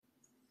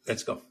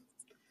Let's go.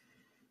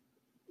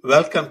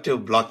 Welcome to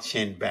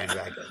Blockchain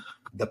Bandwagon,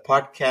 the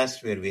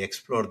podcast where we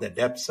explore the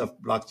depths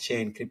of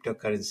blockchain,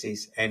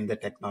 cryptocurrencies, and the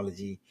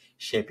technology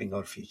shaping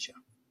our future.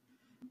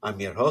 I'm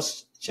your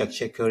host, Chuck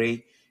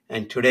Shekuri,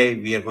 and today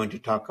we are going to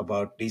talk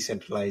about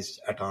decentralized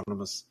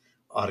autonomous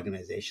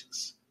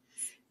organizations.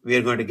 We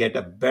are going to get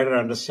a better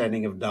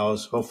understanding of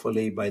DAOs,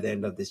 hopefully by the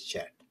end of this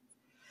chat.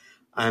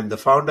 I am the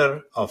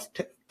founder of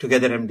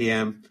Together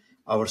MDM.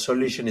 Our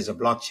solution is a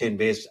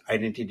blockchain-based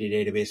identity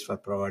database for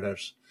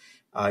providers.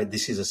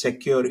 This is a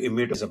secure,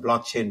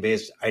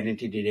 blockchain-based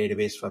identity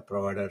database for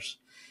providers.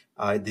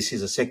 This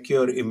is a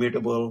secure,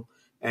 immutable,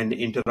 and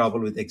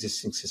interoperable with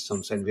existing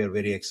systems, and we are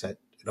very excited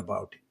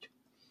about it.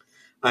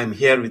 I'm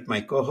here with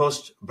my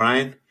co-host,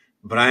 Brian.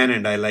 Brian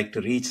and I like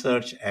to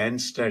research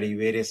and study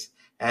various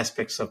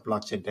aspects of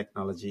blockchain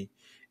technology,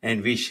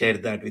 and we share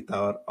that with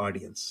our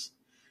audience.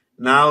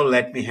 Now,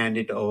 let me hand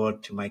it over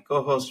to my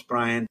co-host,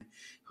 Brian,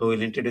 who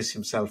will introduce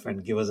himself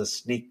and give us a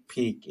sneak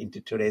peek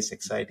into today's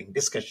exciting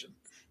discussion.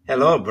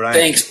 Hello, Brian.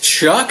 Thanks,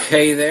 Chuck.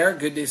 Hey there.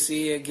 Good to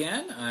see you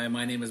again.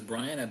 My name is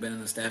Brian. I've been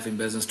in the staffing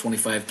business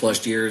 25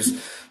 plus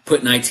years,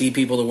 putting IT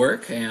people to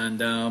work,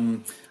 and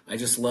I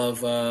just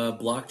love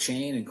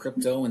blockchain and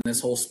crypto and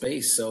this whole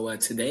space. So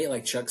today,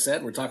 like Chuck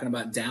said, we're talking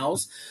about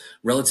DAOs,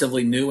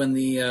 relatively new in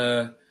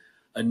the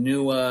a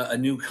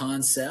new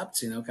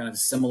concept, kind of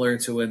similar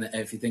to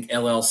if you think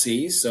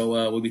LLC.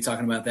 So we'll be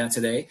talking about that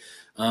today.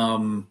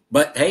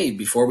 But hey,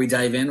 before we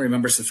dive in,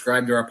 remember,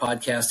 subscribe to our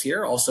podcast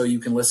here. Also, you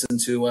can listen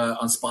to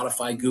on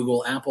Spotify,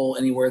 Google, Apple,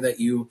 anywhere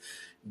that you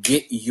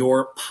get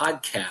your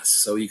podcasts.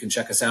 So you can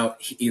check us out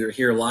either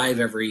here live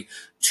every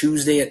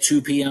Tuesday at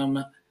 2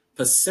 p.m.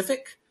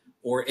 Pacific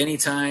or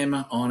anytime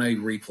on a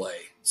replay.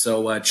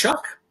 So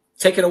Chuck,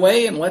 take it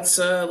away and let's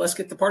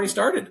get the party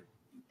started.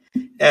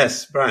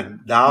 Yes,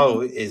 Brian,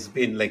 DAO has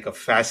been like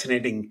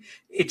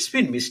it's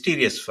been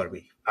mysterious for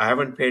me. I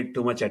haven't paid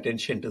too much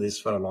attention to this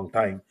for a long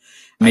time.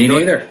 Me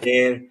neither.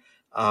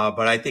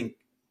 But I think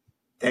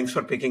thanks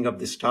for picking up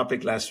this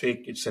topic last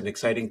week. It's an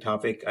exciting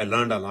topic. I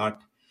learned a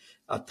lot,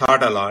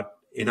 thought a lot,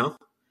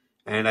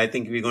 and I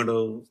think we're going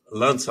to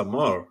learn some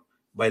more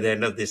by the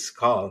end of this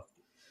call.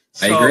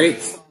 I agree.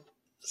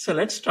 So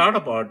let's start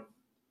about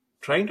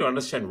trying to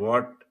understand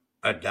what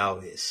a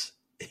DAO is,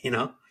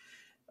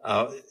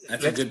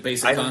 That's a good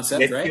basic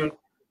concept, right?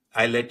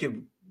 I'll let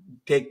you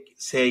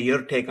say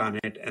your take on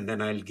it, and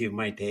then I'll give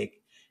my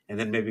take, and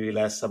then maybe we'll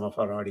ask some of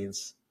our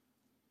audience.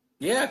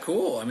 Yeah,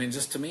 cool. I mean,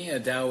 just to me, a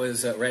DAO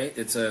is right.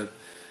 It's a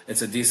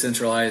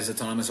decentralized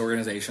autonomous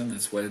organization.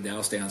 That's what a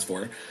DAO stands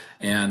for,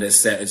 and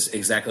it's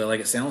exactly like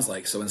it sounds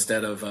like. So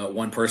instead of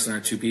one person or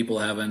two people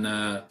having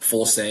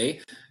full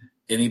say,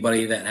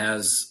 anybody that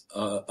has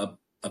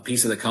a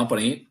piece of the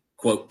company,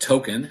 quote,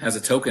 token, has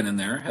a token in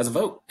there, has a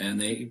vote, and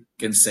they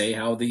can say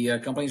how the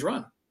company's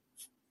run,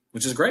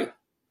 which is great.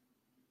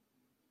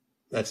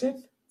 That's it.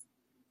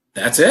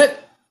 That's it.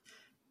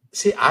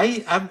 See,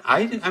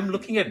 I'm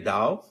looking at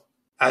DAO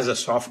as a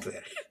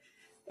software.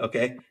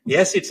 Okay.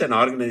 Yes, it's an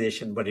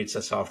organization, but it's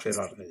a software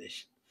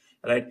organization,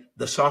 right?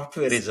 The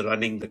software is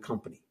running the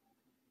company,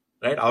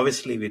 right?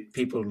 Obviously, with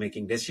people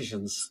making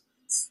decisions.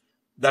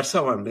 That's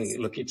how I'm doing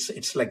it. Look,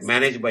 it's like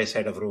managed by a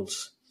set of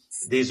rules.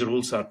 These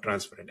rules are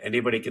transparent.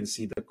 Anybody can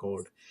see the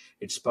code.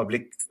 It's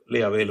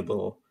publicly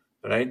available,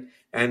 right?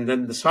 And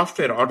then the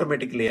software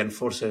automatically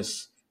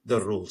enforces the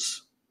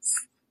rules,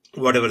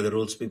 whatever the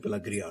rules people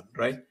agree on,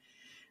 right?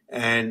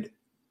 And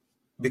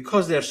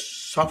because their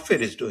software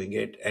is doing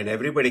it and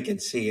everybody can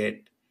see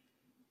it,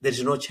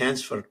 there's no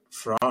chance for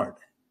fraud,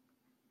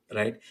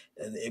 right?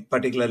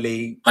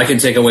 Particularly, I can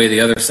take away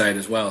the other side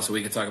as well, so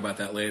we can talk about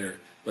that later.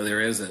 But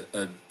there is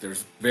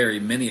there's very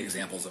many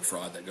examples of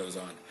fraud that goes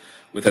on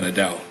within a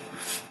DAO,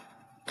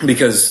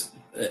 because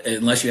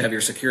unless you have your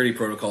security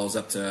protocols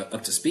up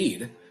to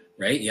speed,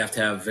 right? You have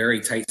to have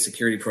very tight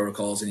security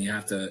protocols, and you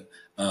have to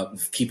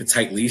keep a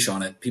tight leash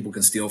on it. People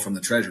can steal from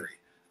the treasury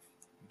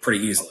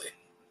pretty easily.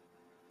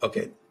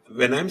 Okay,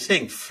 when I'm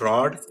saying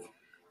fraud,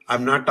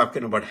 I'm not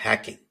talking about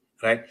hacking,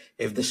 right?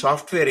 If the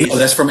software is... Oh,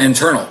 that's from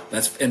internal.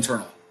 That's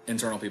internal.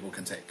 Internal people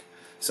can take.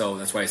 So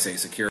that's why I say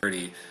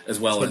security as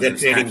well as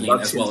hacking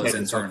as well as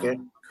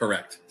internal.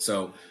 Correct.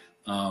 So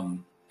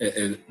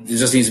it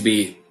just needs to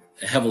be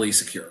heavily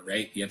secure,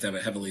 right? You have to have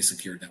a heavily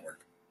secured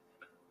network.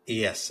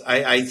 Yes,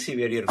 I see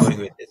where you're going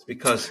with this,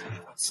 because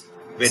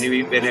when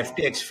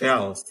FTX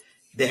fell,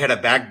 they had a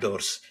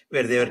backdoors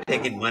where they were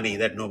taking money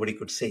that nobody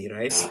could see,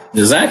 right?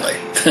 Exactly.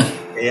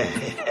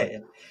 Yeah.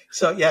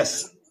 So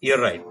yes, you're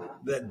right.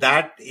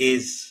 That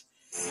is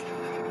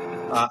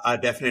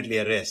definitely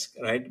a risk,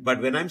 right?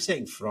 But when I'm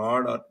saying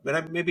fraud, or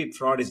maybe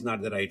fraud is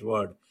not the right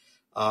word,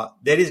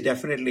 there is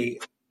definitely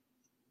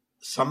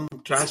some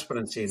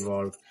transparency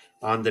involved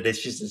on the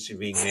decisions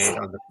being made,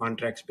 on the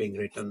contracts being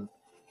written,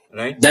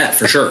 right? That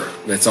for sure.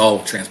 That's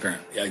all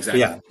transparent. Yeah, exactly.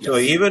 Yeah. Yes. So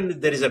even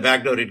if there is a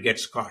backdoor, it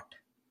gets caught,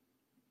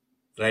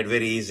 right?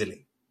 Very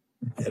easily,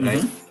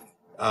 right?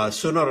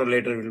 Sooner or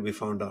later, it will be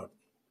found out.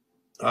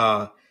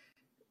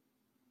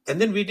 And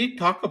then we did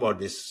talk about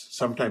this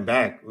sometime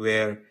back,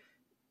 where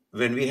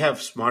when we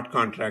have smart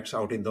contracts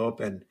out in the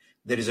open,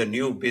 there is a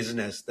new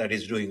business that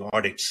is doing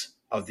audits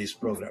of these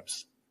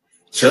programs.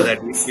 So Sure.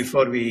 that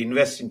before we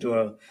invest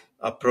into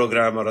a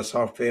program or a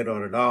software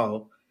or a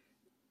DAO,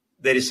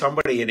 there is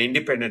somebody, an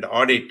independent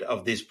audit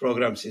of these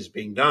programs is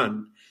being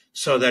done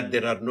so that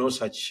there are no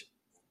such,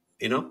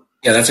 Yeah,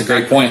 that's a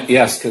great point.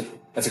 Yes,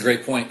 that's a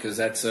great point because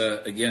that's,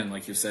 again,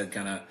 like you said,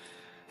 kind of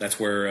that's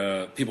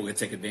where people can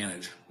take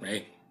advantage,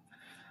 right?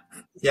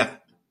 Yeah,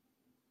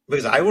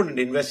 because I wouldn't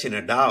invest in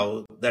a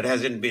DAO that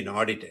hasn't been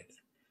audited.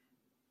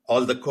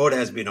 All the code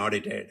has been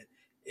audited.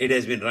 It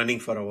has been running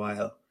for a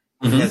while.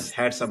 It Mm-hmm. has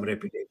had some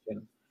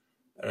reputation,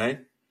 right?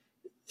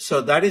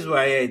 So that is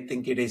why I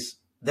think it is.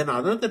 Then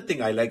another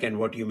thing I like and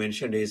what you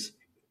mentioned is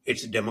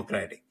it's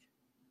democratic,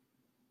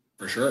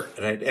 For sure.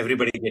 right?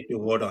 Everybody get to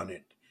vote on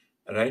it,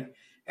 right?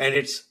 And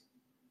it's,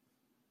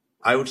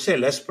 I would say,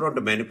 less prone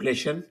to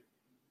manipulation,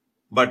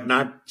 but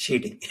not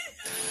cheating,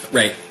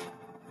 Right.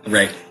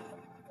 Right.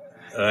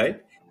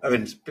 right? I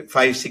mean,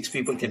 five, six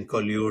people can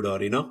collude or,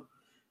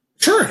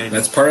 Sure. and,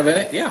 That's part of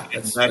it. Yeah.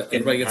 and That's that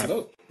can everybody gets a happen,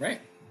 vote. Right.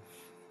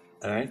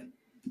 right?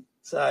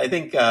 So I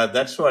think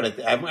that's what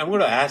I'm going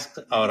to ask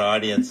our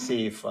audience,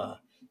 see if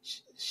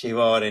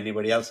Shiva or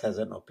anybody else has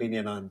an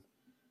opinion on,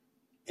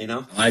 I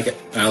like it.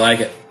 I like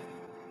it.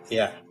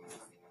 yeah.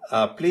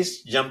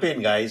 Please jump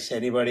in, guys.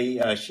 Anybody,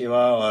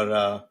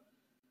 Shiva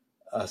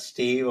or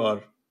Steve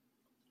or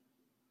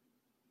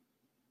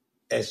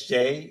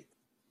SJ,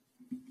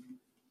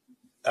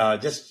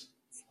 just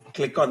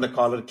click on the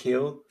caller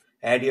queue,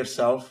 add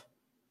yourself,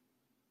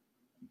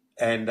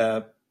 and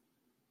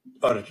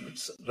or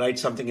write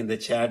something in the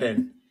chat,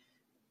 and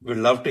we'd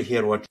love to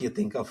hear what you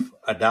think of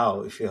a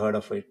DAO if you heard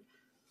of it.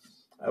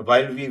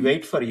 While we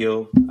wait for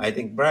you, I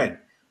think, Brian,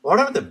 what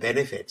are the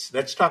benefits?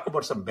 Let's talk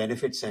about some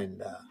benefits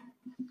and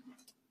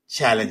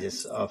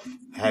challenges of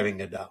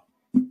having a DAO.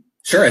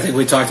 Sure. I think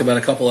we talked about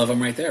a couple of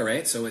them right there,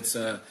 right? So it's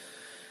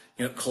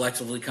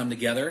collectively come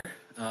together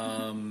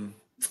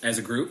as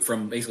a group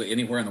from basically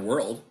anywhere in the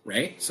world,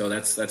 right? So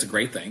that's a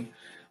great thing.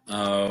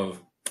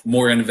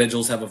 More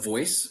individuals have a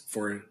voice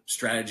for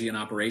strategy and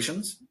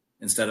operations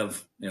instead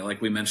of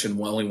like we mentioned,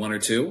 only one or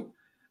two.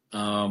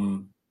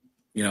 And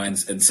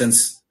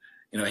since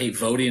hey,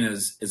 voting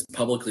is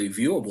publicly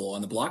viewable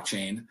on the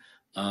blockchain.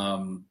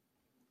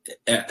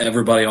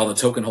 Everybody, all the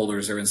token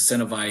holders are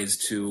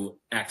incentivized to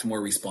act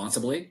more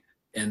responsibly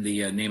in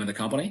the name of the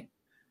company.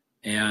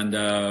 And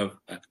I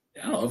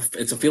don't know,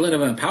 it's a feeling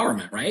of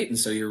empowerment, right? And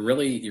so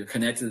you're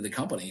connected to the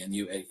company and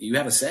you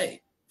have a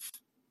say.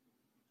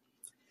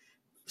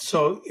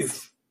 So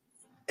if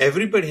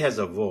everybody has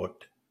a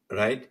vote,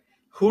 right?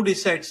 Who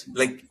decides,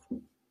 like,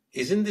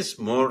 isn't this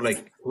more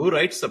like who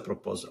writes the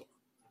proposal?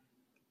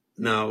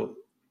 Now,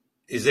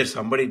 is there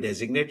somebody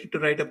designated to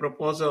write a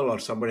proposal or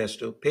somebody has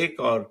to pick,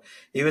 or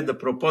even the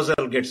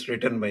proposal gets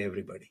written by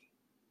everybody?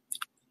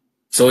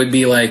 So it'd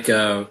be like,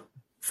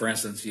 for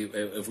instance,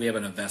 if we have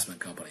an investment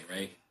company,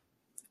 right?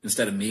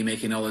 Instead of me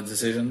making all the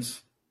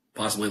decisions,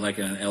 possibly like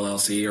an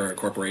LLC or a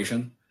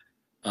corporation,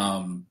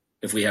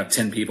 if we have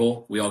 10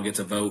 people, we all get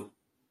to vote,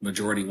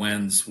 majority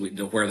wins,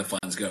 where the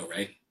funds go,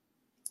 right?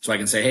 So I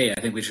can say, hey,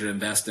 I think we should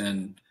invest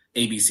in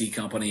ABC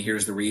company.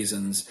 Here's the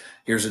reasons.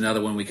 Here's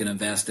another one we can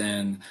invest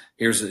in.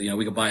 Here's,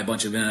 we could buy a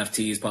bunch of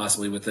NFTs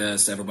possibly with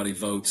this. Everybody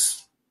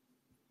votes.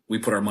 We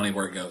put our money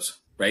where it goes,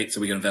 right?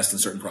 So we can invest in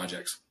certain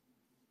projects,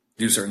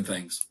 do certain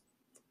things.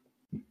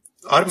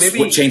 Or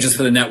maybe changes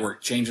to the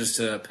network, changes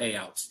to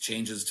payouts,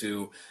 changes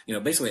to,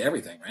 basically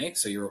everything, right?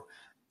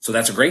 So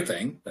that's a great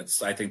thing.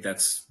 I think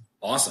that's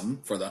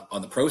awesome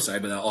on the pro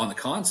side, but on the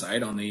con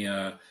side, on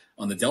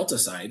the Delta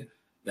side,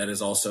 that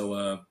is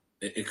also,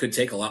 it could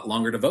take a lot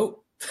longer to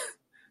vote.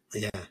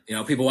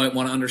 Yeah. People might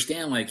want to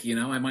understand, like,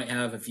 I might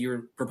have, if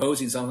you're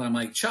proposing something, I'm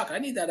like, Chuck, I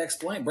need that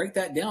explained, break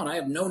that down. I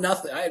have know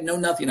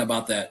nothing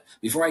about that.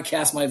 Before I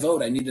cast my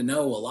vote, I need to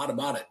know a lot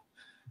about it.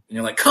 And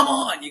you're like, come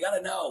on, you got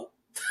to know.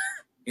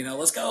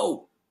 Let's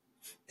go.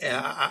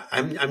 Yeah,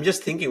 I'm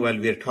just thinking while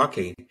we're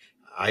talking,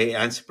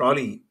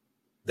 probably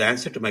the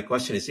answer to my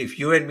question is if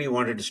you and me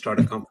wanted to start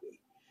a company,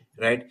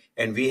 right?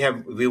 And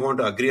we want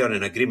to agree on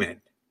an agreement,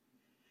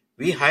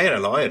 we hire a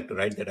lawyer to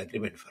write that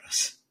agreement for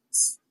us.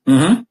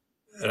 Mm-hmm.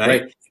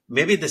 Right?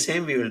 Maybe the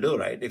same we will do,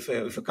 right? If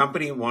a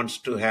company wants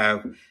to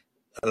have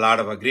a lot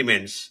of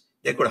agreements,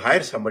 they could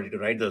hire somebody to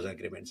write those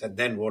agreements and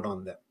then vote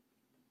on them.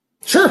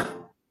 Sure.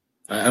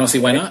 I don't see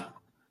why not.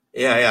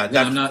 Yeah.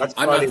 That's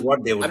probably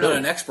what they would do. I'm not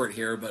an expert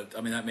here, but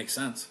I mean, that makes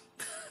sense.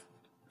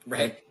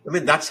 Right. I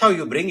mean, that's how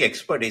you bring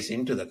expertise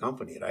into the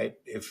company, right?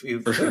 If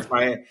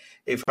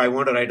I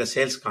want to write a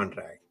sales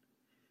contract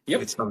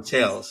with some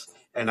sales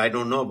and I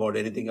don't know about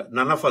anything,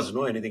 none of us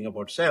know anything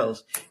about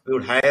sales, we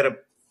would hire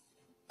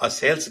a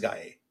sales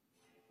guy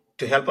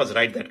to help us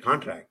write that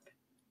contract.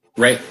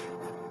 Right.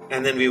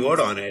 And then we vote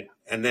on it,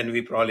 and then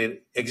we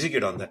probably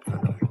execute on that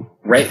contract.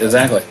 Right,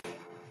 exactly.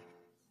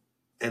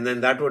 And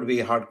then that would be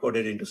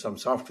hard-coded into some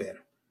software.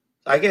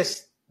 I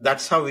guess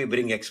that's how we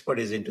bring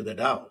expertise into the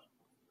DAO,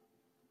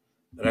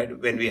 right?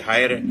 When we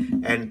hire,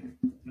 and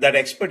that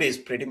expertise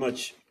pretty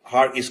much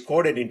is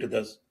coded into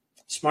the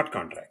smart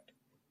contract.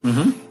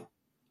 Mm-hmm.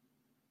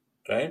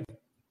 right?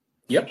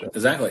 Yep,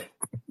 exactly.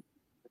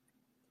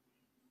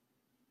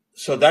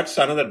 So that's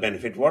another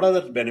benefit. What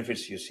other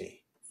benefits you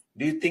see?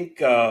 Do you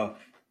think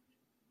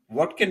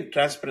what can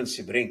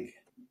transparency bring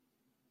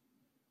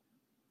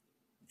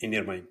in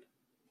your mind?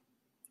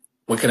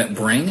 What can it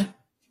bring?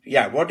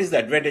 Yeah, what is the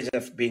advantage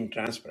of being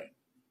transparent?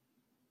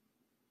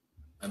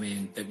 I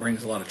mean, it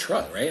brings a lot of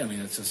trust, right? I mean,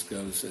 it just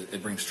goes.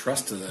 It brings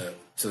trust to the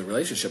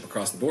relationship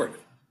across the board.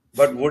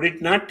 But would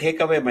it not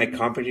take away my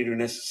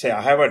competitiveness? Say,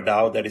 I have a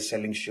DAO that is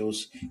selling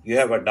shoes. You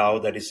have a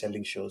DAO that is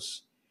selling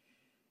shoes.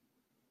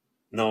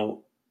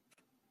 Now,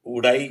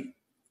 would I?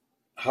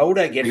 How would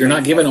I But get you're my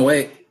not giving cut?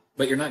 away.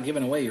 But you're not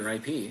giving away your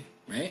IP,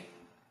 right?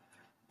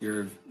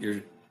 You're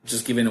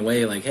just giving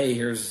away like, hey,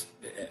 here's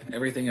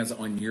everything is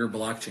on your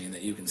blockchain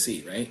that you can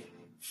see, right?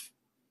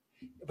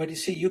 But you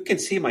see, you can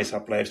see my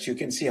suppliers. You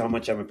can see how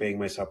much I'm paying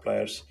my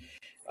suppliers.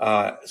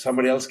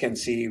 Somebody else can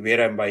see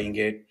where I'm buying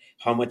it,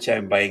 how much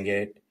I'm buying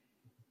it,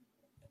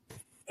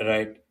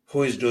 right?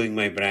 Who is doing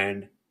my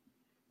brand?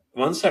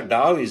 Once a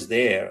DAO is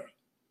there,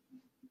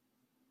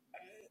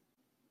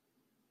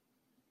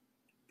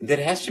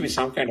 there has to be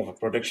some kind of a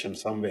protection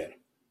somewhere,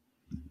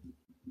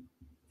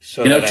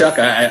 so You know, that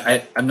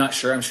Chuck, I'm not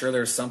sure. I'm sure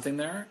there's something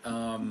there,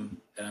 and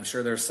I'm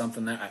sure there's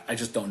something that I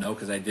just don't know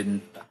because I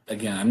didn't.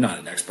 Again, I'm not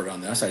an expert on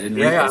this. I didn't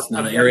yeah, read. yeah, It's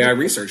not an I'm area I just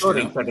researched. You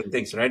exploring know. certain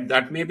things, right?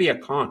 That may be a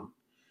con.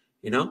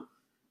 You know,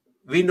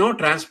 we know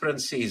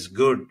transparency is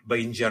good, but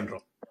in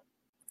general,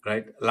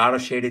 right? A lot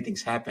of shady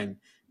things happen;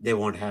 they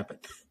won't happen.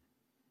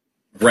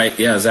 Right.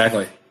 Yeah.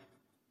 Exactly.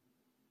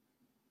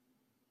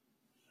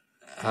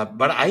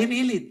 But I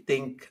really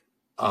think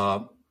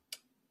DAO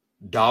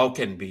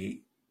can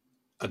be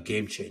a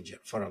game changer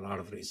for a lot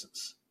of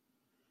reasons.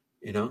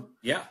 You know,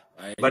 Yeah.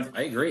 I but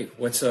I agree.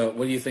 What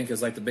do you think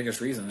is like the biggest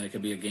reason that it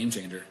could be a game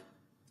changer?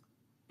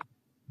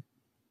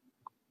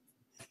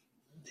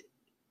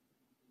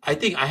 I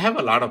think I have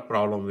a lot of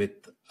problem with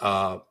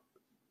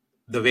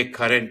the way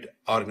current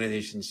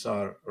organizations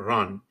are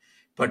run,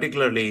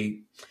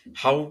 particularly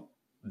how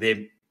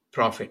they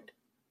profit.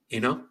 You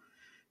know,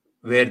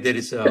 where there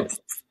is a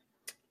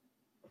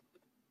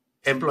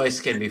employees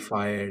can be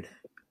fired.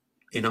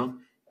 You know,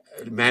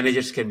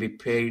 managers can be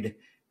paid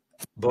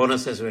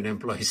bonuses when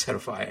employees are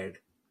fired.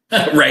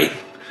 Right.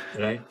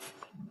 Right?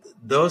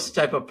 Those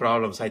type of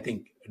problems, I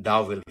think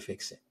DAO will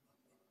fix it.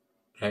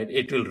 Right?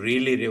 It will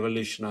really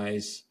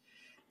revolutionize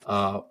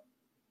uh,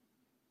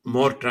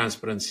 more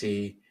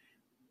transparency,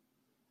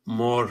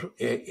 more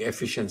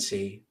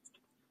efficiency,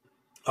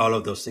 all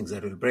of those things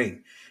that will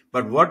bring.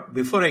 But what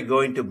before I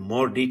go into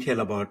more detail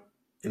about,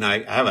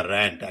 I have a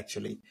rant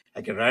actually.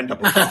 I can rant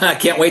about it. I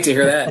can't wait to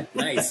hear that.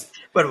 Nice.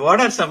 But what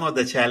are some of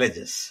the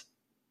challenges?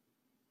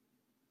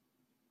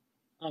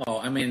 Oh,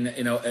 I mean,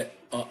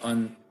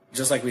 on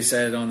just like we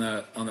said on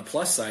the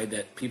plus side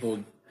that people,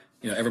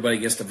 everybody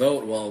gets to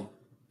vote. Well,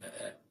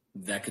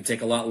 that could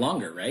take a lot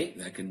longer, right?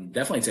 That can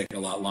definitely take a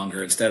lot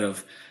longer instead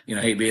of,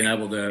 hey, being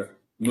able to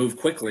move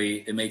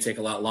quickly. It may take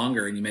a lot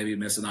longer, and you maybe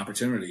miss an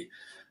opportunity.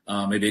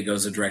 Maybe it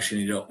goes a direction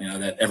you don't,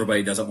 that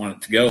everybody doesn't want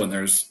it to go. And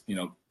there's,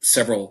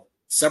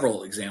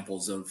 several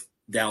examples of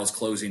DAOs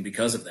closing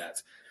because of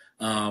that.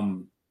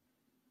 Um,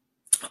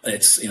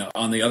 it's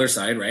on the other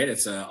side, right?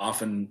 It's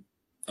often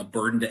a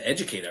burden to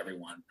educate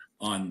everyone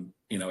on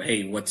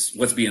hey,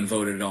 what's being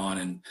voted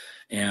on,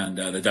 and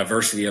the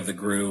diversity of the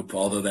group.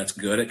 Although that's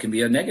good, it can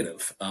be a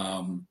negative.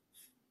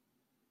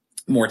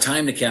 More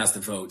time to cast the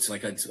votes,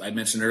 like I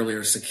mentioned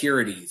earlier.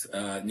 Security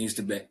needs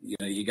to be,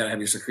 you got to have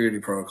your security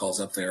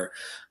protocols up there.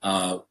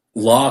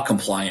 Law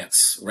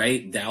compliance,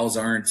 right? DAOs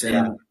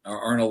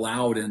aren't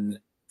allowed in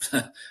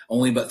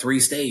only but 3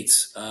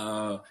 states.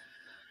 Yeah.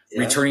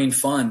 Returning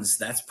funds,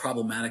 that's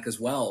problematic as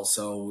well.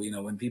 So,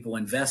 when people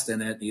invest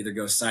in it, either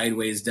go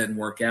sideways, doesn't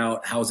work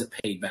out. How is it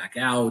paid back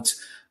out?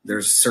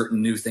 There's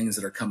certain new things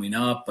that are coming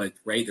up, but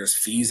right, there's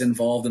fees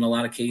involved in a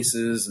lot of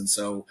cases. And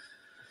so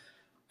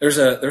there's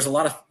a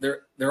lot of,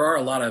 there are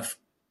a lot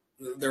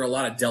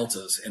of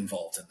deltas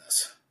involved in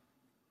this.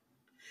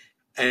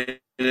 And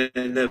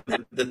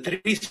the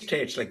 3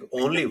 states, like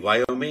only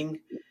Wyoming,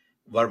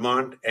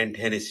 Vermont, and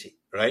Tennessee,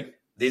 right?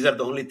 These are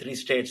the only 3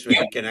 states where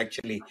you can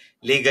actually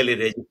legally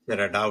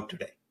register a DAO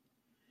today,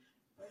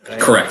 right?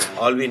 Correct.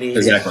 All we need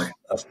Exactly. is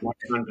a smart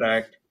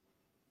contract.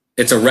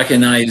 It's a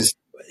recognized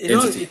You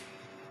know, entity.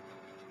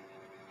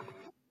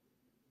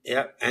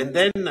 yeah. And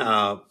then,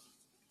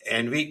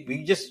 and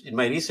we just, in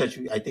my research,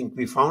 I think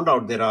we found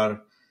out there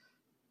are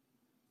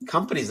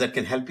companies that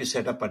can help you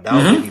set up a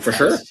DAO really For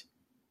sure. fast.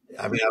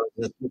 I mean, I was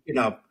just looking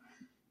up.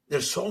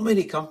 There's so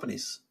many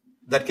companies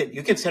that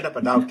you can set up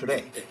a DAO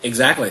today.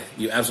 Exactly.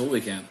 You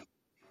absolutely can.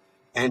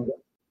 And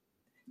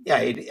yeah,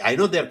 I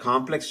know they're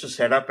complex to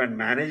set up and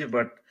manage,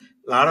 but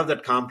a lot of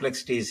that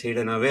complexity is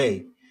hidden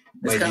away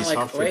It's by kind of these like,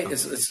 software right?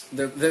 companies.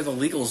 They're the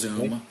legal Right?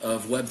 Zoom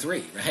of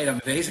Web3, right? I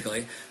mean,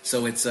 basically.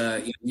 So it's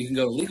you can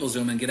go to legal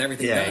Zoom and get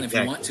everything Yeah, done if you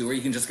want exactly. to, or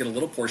you can just get a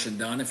little portion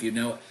done if you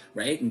know,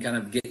 right? And kind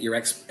of get your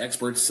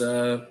experts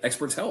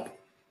help.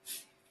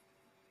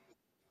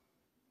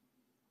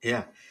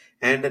 Yeah.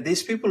 And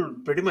these people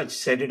pretty much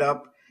set it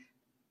up.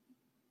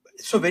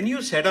 So when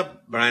you set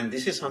up brand,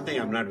 this is something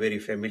I'm not very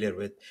familiar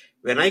with.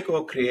 When I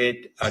go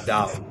create a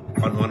DAO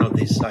on one of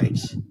these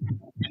sites,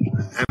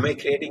 am I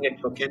creating a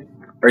token?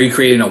 Are you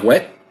creating a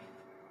what?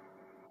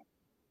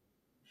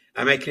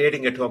 Am I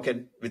creating a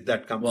token with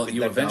Well, with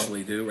you that DAO?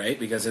 eventually do, right?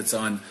 Because it's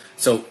on.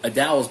 So a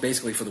DAO is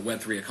basically for the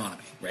Web3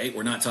 economy, right?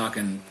 We're not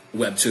talking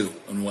Web 2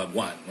 and Web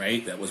 1,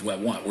 right? That was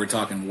Web 1. We're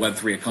talking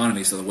Web3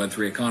 economy. So the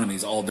Web3 economy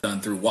is all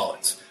done through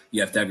wallets.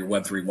 You have to have your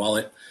Web3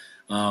 wallet.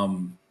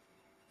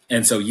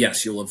 And so,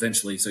 yes, you'll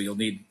eventually, so you'll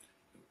need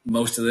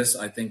most of this.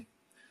 I think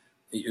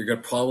you're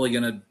probably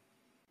going to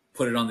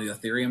put it on the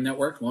Ethereum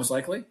network, most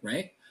likely,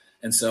 right?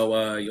 And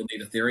so you'll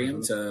need Ethereum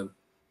Mhm. to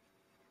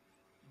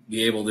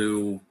be able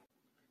to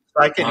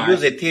So I can buy.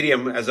 use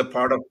Ethereum as a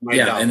part of my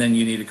Yeah, DAO. and then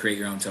you need to create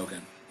your own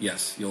token.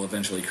 Yes, you'll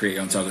eventually create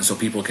your own token so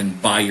people can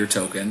buy your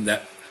token.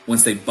 That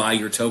once they buy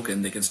your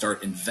token, they can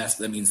start invest.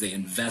 That means they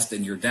invest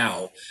in your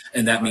DAO,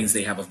 and that Got means it.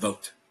 they have a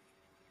vote.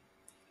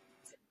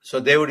 So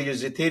they would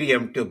use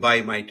Ethereum to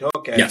buy my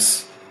token.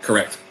 Yes,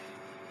 correct.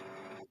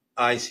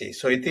 I see.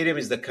 So Ethereum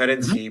is the Mhm.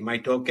 currency. My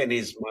token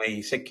is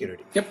my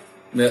security. Yep,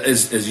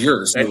 is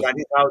yours. Right? So That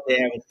is how they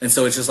have it. and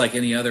so it's just like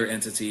any other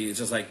entity. It's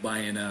just like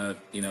buying a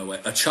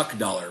Chuck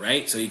dollar,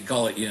 right? So you can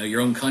call it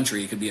your own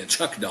country. It could be a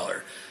Chuck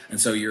dollar, and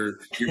so you're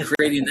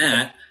creating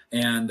that,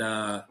 and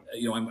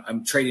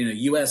I'm trading a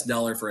U.S.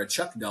 dollar for a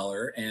Chuck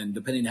dollar, and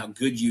depending on how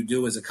good you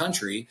do as a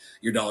country,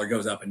 your dollar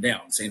goes up and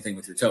down. Same thing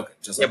with your token,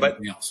 just Yeah, like but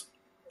anything else.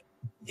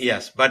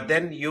 yes, but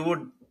then you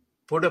would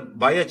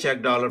buy a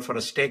check dollar for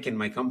a stake in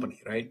my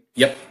company, right?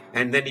 Yep.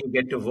 And then you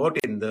get to vote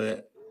in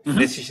the Hmm.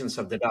 decisions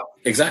of the DAO,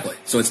 Exactly.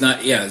 So it's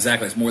not. Yeah,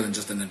 exactly. It's more than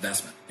just an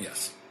investment.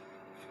 Yes.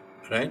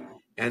 right?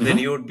 And then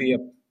Hmm. you would be a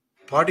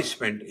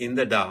participant in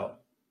the DAO,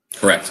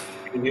 Correct.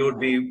 and you would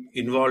be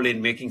involved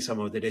in making some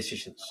of the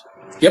decisions.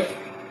 Yep.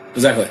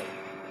 Exactly.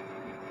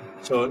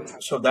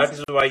 So that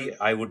is why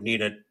I would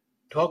need a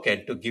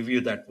token to give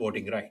you that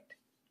voting right,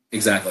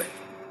 Exactly.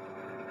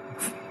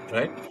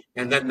 right?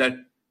 And then that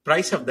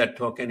price of that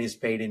token is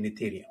paid in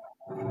Ethereum.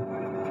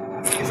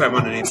 If I'm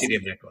on an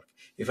Ethereum network,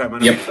 if I'm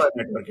on a Yep. Bitcoin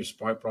network, it's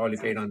probably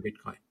paid on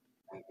Bitcoin,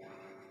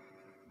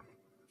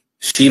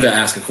 Shiva right?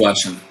 asked a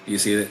question. You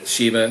see that?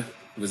 Shiva,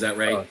 was that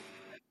right? Uh,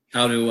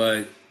 How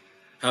do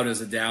how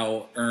does a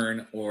DAO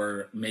earn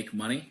or make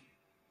money?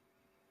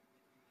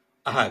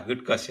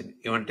 good question.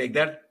 You want to take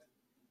that?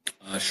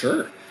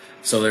 Sure.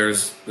 So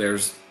there's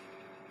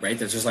right.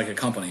 That's just like a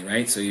company,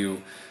 right? So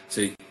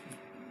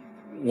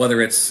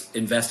whether it's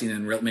investing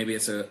in real, maybe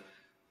it's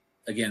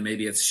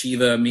maybe it's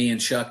Shiva, me and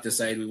Chuck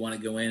decide we want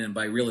to go in and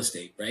buy real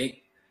estate,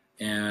 right?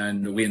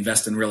 And we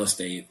invest in real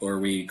estate, or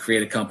we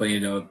create a company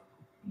to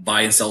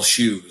buy and sell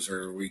shoes,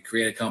 or we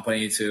create a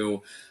company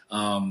to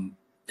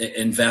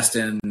invest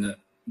in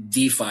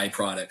DeFi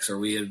products, or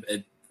we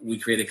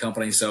create a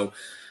company. So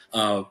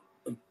uh,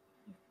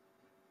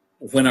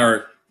 when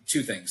our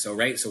two things, so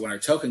right, so when our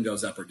token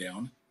goes up or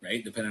down,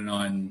 right, depending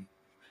on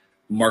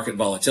market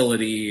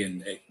volatility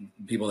and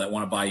people that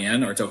want to buy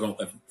in, our token,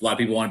 if a lot of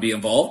people want to be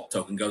involved,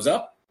 token goes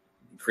up,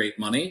 create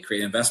money,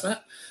 create investment.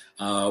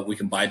 We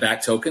can buy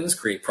back tokens,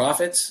 create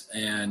profits,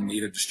 and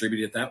either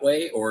distribute it that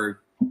way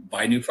or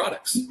buy new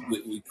products.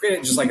 We create it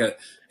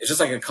it's just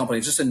like a company.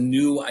 It's just a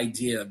new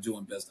idea of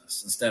doing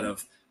business. Instead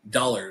of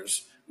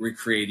dollars, we're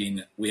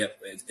creating,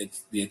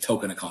 it's the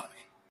token economy.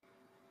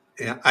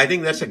 Yeah, I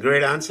think that's a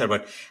great answer,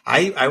 but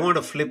I want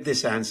to flip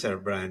this answer,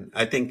 Brian.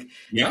 I think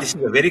Yeah, this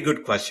is a very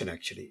good question,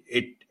 actually.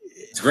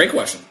 it's a great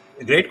question.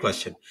 A great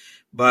question,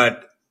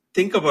 but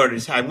think about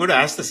it. I'm going to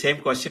ask the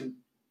same question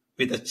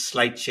with a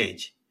slight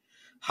change.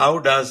 How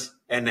does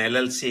an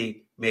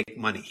LLC make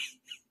money?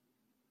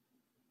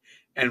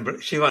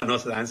 And Shiva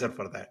knows the answer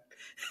for that,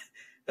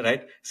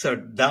 right? So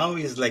DAO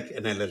is like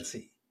an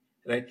LLC,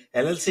 right?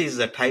 LLC is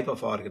a type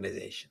of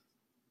organization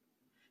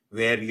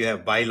where you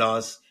have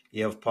bylaws,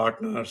 you have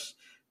partners,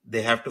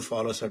 they have to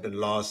follow certain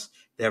laws,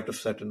 they have to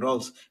certain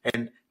rules,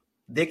 and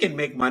they can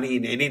make money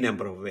in any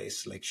number of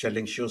ways, like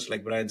selling shoes,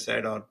 like Brian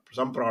said, or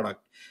some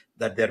product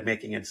that they're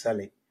making and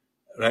selling,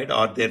 right?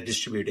 Or they're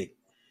distributing.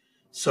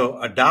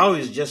 So a DAO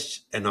is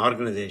just an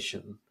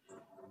organization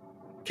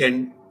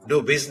can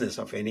do business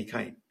of any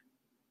kind.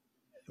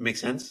 Make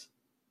sense?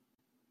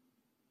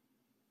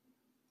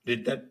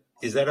 Did that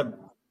is that a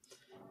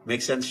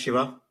make sense,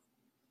 Shiva?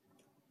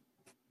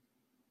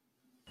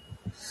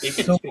 You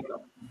can So, speak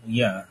up.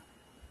 yeah.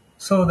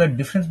 So the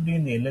difference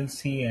between the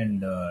LLC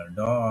and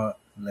DAO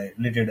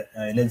related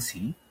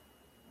LLC,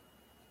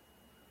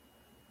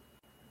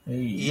 you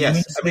mean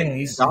Yes, to I mean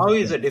say is DAO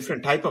is different. a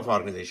different type of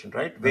organization,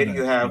 right? Where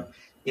you Yeah. have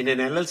in an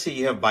LLC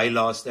you have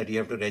bylaws that you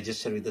have to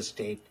register with the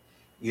state.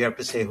 You have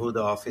to say who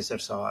the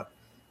officers are.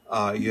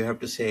 You have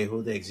to say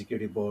who the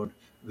executive board,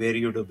 where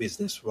you do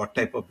business, what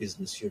type of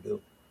business you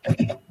do,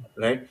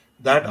 right?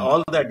 That Right.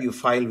 all that you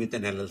file with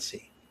an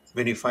LLC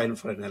when you file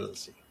for an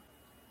LLC,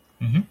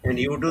 Hmm. and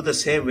you do the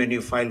same when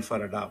you file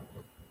for a DAO.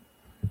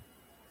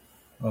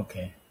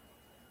 Okay.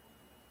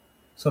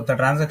 So the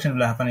transaction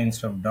will happen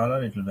instead of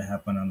dollar, it will be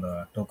happen on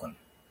the token.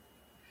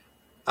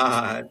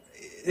 Uh,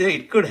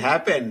 it could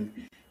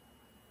happen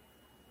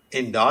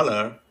in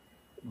dollar,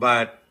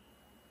 But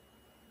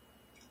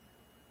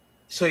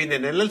so in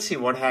an LLC,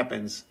 what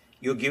happens?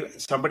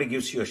 Somebody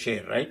gives you a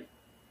share, right?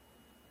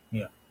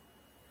 Yeah.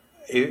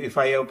 If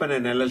I open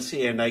an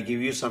LLC and I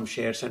give you some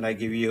shares and I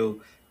give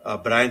you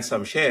Brian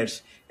some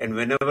shares, and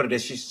whenever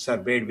decisions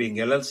are made being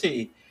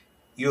LLC,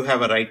 you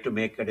have a right to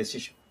make a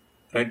decision,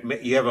 right?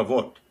 You have a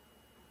vote,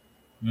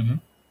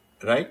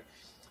 Mm-hmm. right?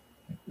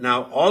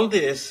 Now, all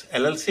this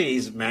LLC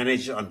is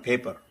managed on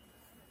paper,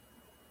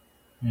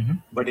 Mm-hmm.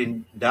 but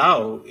in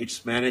DAO,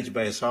 it's managed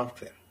by a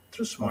software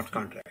through smart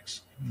Software.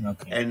 contracts.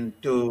 Okay.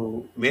 And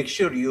to make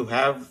sure you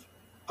have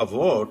a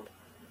vote,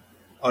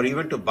 or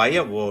even to buy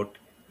a vote,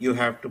 you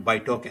have to buy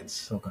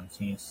tokens. Tokens.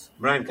 Yes.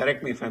 Brian,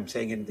 correct me if I'm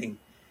saying anything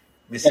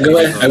Yeah, go misleading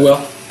ahead. I or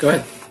will. Go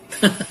ahead.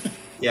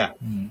 yeah.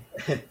 Mm.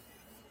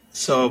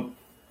 So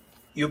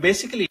you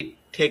basically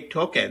take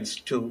tokens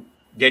to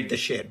get the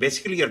share.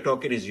 Basically, your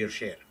token is your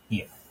share,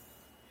 Yeah.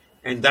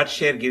 and that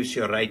share gives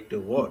you a right to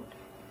vote.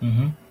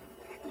 Mm-hmm.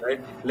 Right?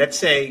 Let's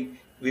say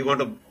we want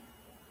to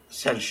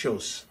sell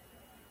shoes.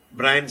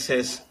 Brian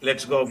says,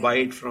 "Let's go buy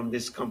it from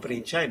this company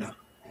in China."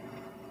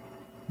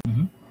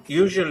 Mm-hmm.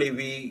 Usually,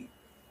 we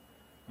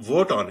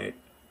vote on it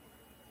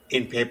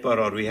in paper,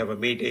 or we have a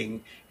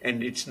meeting,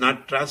 and it's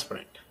not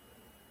transparent.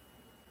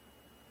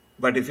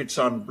 But if it's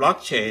on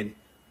blockchain,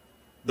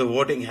 the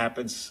voting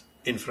happens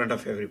in front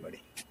of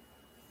everybody,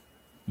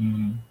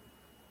 Mm-hmm.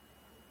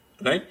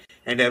 right?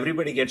 And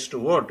everybody gets to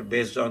vote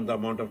based on the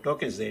amount of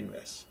tokens they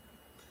invest.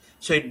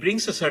 So it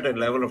brings a certain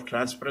level of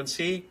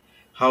transparency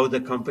how the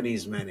company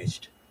is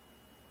managed.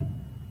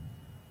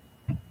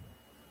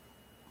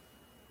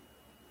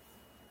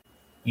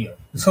 Yeah.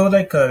 So do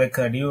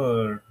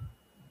you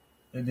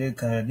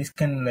this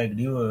can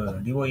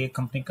do you a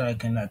company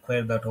can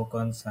acquire the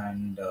tokens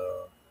and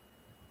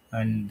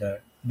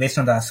based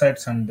on the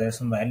assets and there's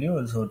some value,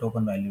 also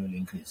token value will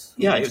increase. So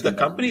Yeah, if based the on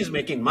that. company is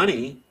making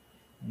money,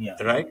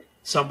 Yeah. right,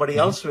 somebody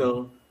Mm-hmm. else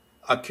will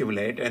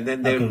accumulate and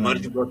then they will merge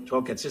Accumulate. both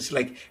tokens. It's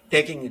like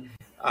taking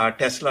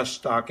Tesla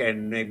stock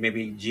and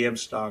maybe GM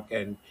stock,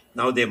 and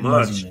now they Merging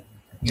merged. it.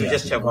 You Yeah.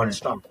 just have Got one it.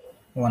 stock,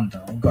 One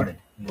time. Got it.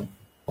 Yeah.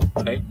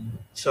 right?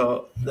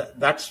 So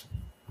that's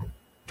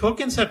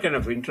tokens are kind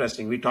of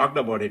interesting. We talked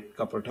about it a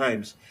couple of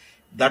times.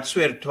 That's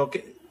where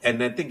token,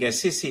 and I think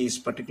SEC is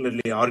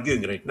particularly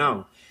arguing right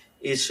now,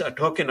 is a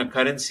token a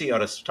currency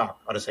or a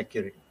stock or a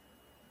security?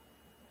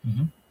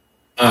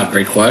 Mm-hmm.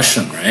 Great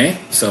question, right?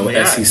 So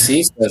Yeah,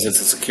 SEC says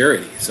it's a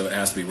security, so it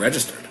has to be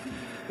registered.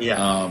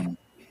 yeah.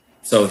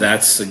 So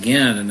that's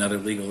again another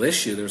legal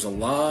issue. There's a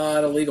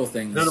lot of legal No, no,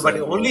 things. but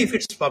only if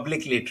it's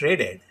publicly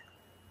traded.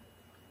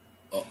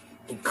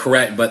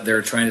 Correct, but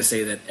they're trying to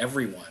say that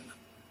everyone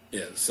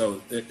is.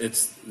 So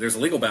there's a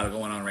legal battle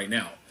going on right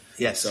now.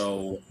 Yes.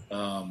 So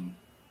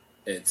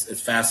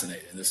it's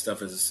fascinating. This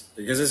stuff is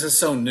because this is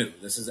so new.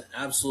 This is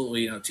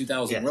absolutely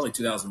 2000, Yes. really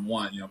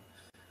 2001.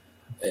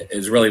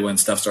 Is really when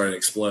stuff started to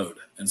explode,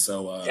 and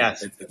so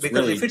Yes. it's Because if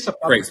really it's a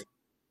crazy.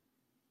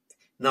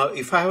 now,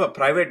 if I have a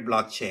private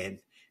blockchain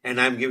and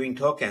I'm giving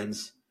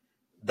tokens,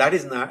 that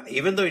is not,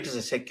 even though it is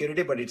a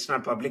security, but it's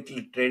not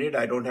publicly traded,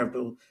 I don't have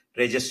to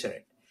register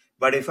it.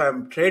 But if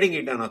I'm trading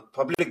it on a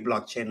public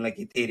blockchain like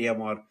Ethereum,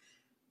 or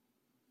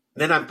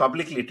then I'm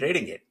publicly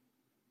trading it,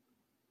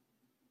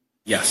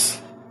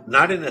 Yes.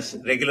 not in a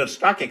regular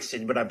stock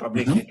exchange, but I'm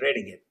publicly Mm-hmm.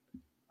 trading it,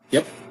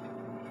 Yep.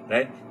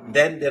 right?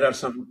 Then there are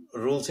some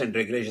rules and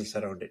regulations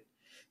around it.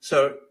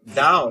 So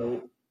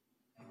DAO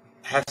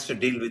has to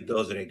deal with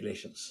those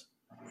regulations.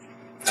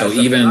 So As of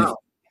even now,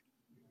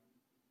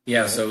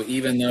 Yeah, go ahead. so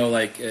even though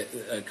like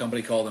a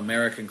company called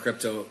American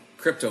Crypto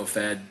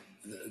Fed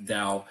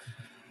DAO,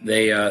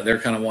 they're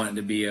kind of wanting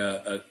to be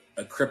a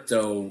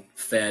crypto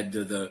Fed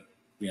to the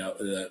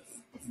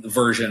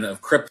version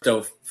of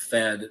crypto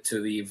Fed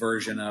to the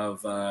version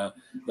of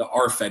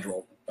our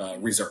Federal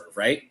Reserve,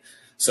 right?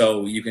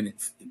 So you can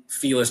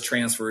feeless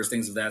transfers,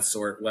 things of that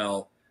sort.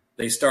 Well,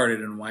 they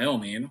started in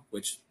Wyoming,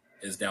 which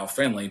is DAO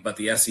friendly, but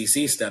the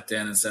SEC stepped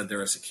in and said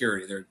they're a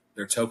security.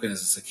 Their token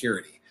is a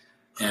security,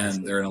 I and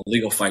see. they're in a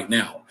legal fight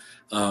now.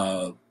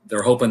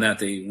 They're hoping that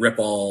the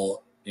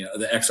Ripple,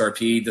 the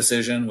XRP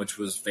decision, which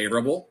was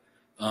favorable,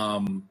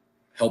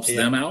 helps Yeah.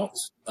 them out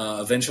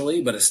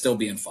eventually, but it's still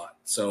being fought.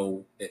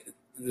 So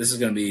this is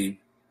going to be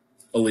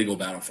a legal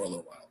battle for a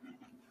little while.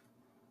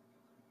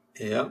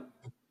 Yeah.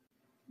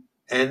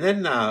 And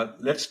then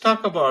let's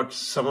talk about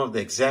some of the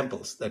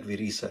examples that we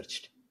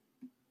researched.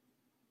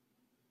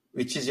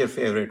 Which is your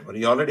favorite one?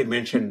 You already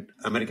mentioned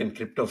American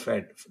Crypto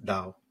Fed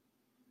DAO,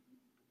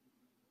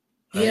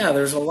 right? Yeah,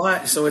 there's a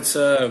lot. So it's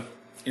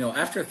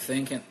after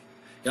thinking,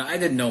 I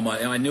didn't know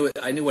much. I knew it.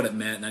 I knew what it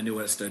meant, and I knew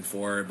what it stood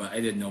for, but I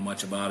didn't know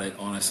much about it,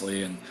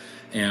 honestly.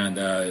 And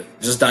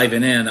just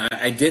diving in,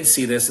 I did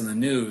see this in the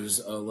news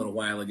a little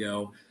while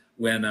ago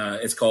when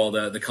it's called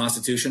the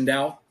Constitution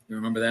DAO. You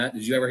remember that?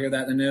 Did you ever hear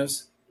that in the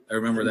news? I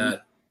remember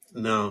that.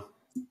 No.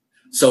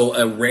 So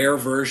a rare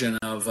version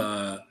of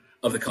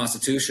the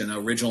Constitution, an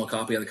original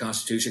copy of the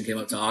Constitution, came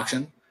up to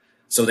auction.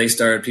 So they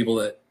started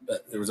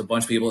there was a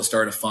bunch of people that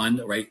started a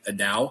fund, right, a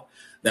DAO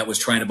that was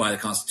trying to buy the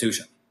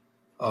Constitution.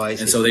 Oh, I And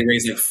see. so they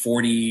raised like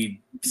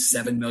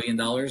 $47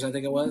 million, I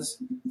think it was,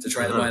 to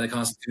try to buy Uh-huh. the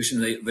Constitution.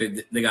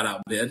 They got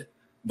outbid,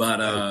 but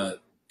Okay.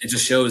 it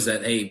just shows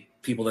that, hey,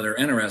 people that are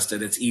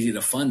interested, it's easy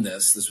to fund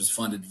this. This was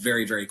funded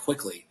very, very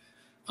quickly,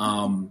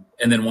 and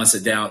then once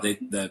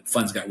the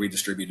funds got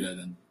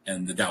redistributed,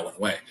 and the Dow went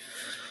away.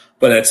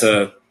 But that's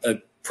a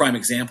prime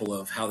example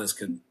of how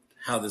this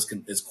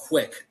is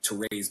quick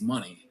to raise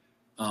money,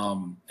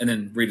 and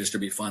then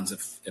redistribute funds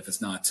if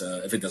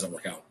it doesn't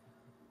work out.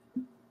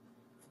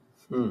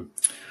 Hmm.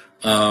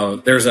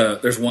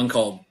 There's one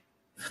called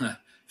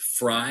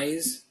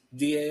Fry's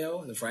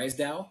DAO, the Fry's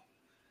DAO.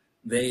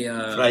 They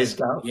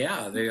Priced out.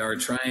 yeah, they are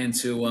trying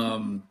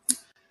to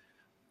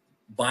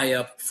buy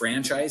up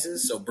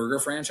franchises, so burger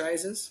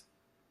franchises,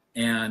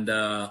 and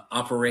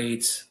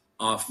operate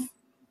off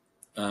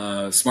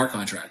smart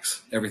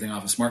contracts. Everything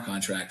off of smart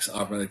contracts.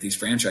 Operate these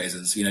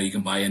franchises. You know, you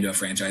can buy into a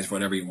franchise for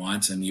whatever you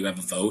want, and you have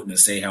a vote and a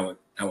say how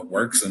it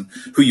works and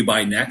who you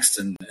buy next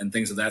and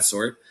things of that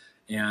sort.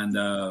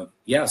 And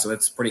yeah, so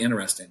it's pretty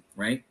interesting,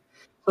 right?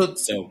 So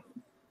So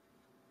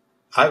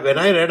when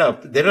I read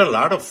up, there are a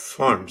lot of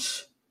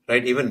funds,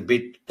 right? Even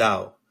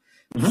BitDAO.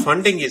 mhm.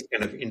 Funding is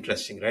kind of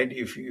interesting, right?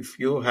 If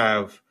you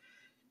have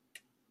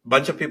a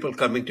bunch of people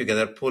coming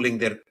together, pooling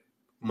their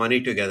money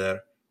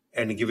together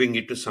and giving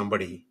it to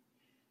somebody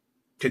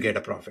to get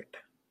a profit,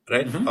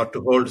 right? Mhm. Or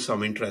to hold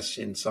some interest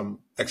in some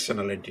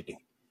external entity.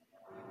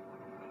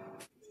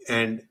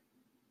 And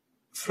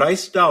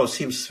Fry's DAO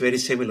seems very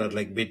similar,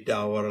 like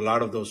BitDAO or a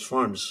lot of those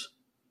funds,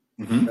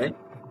 Mhm. right?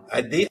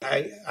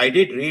 I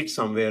did read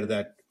somewhere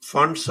that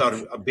funds are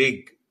a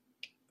big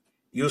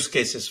use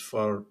cases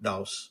for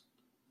DAOs,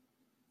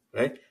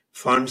 right?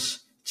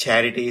 Funds,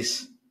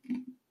 charities,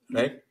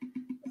 right?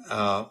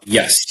 Uh,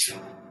 Yes.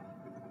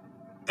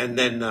 and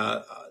then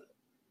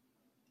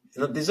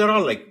these are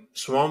all like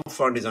Swarm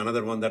Fund is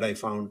another one that I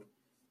found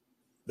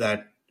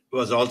that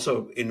was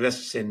also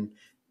invests in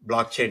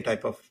blockchain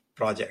type of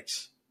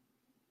projects,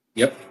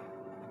 Yep.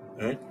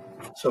 right?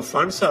 So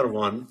funds are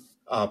one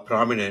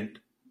prominent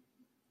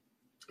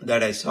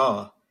that I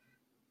saw,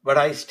 but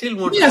I still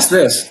Let want me to. ask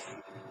this.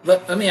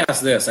 Let me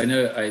ask this. I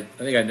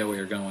think I know where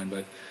you're going,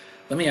 but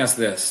let me ask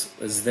this.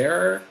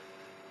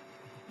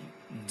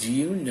 Do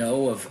you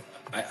know of,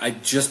 I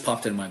just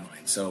popped in my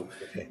mind. So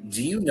Okay.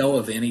 do you know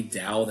of any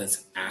DAO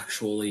that's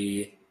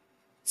actually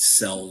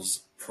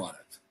sells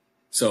product?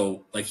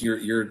 So like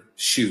your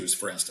shoes,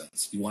 for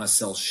instance, you want to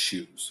sell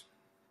shoes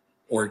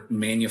or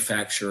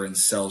manufacture and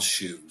sell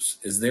shoes.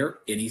 Is there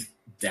any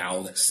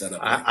DAO that's set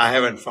up like I that?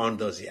 haven't found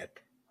those yet.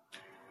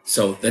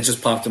 So that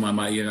just popped in my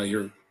mind. You know,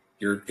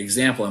 your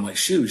example. I'm like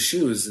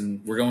shoes,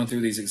 and we're going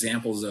through these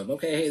examples of,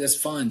 okay, hey, this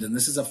fund, and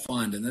this is a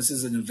fund, and this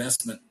is an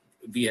investment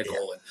Yeah,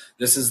 vehicle, and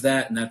this is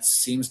that, and that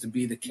seems to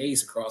be the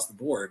case across the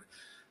board.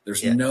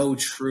 There's yeah, no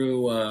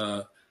true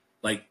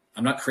like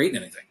I'm not creating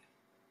anything.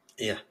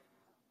 yeah.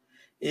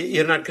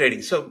 You're not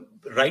creating. So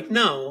right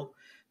now,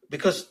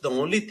 because the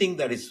only thing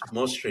that is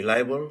most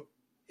reliable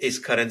is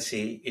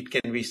currency, it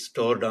can be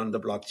stored on the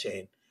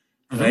blockchain,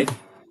 Mm-hmm. right?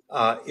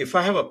 If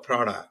I have a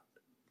product,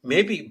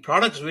 maybe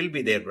products will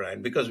be there,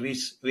 Brian, because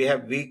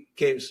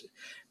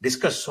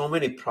discussed so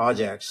many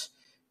projects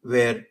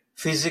where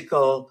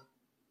physical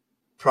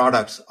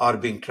products are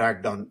being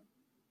tracked on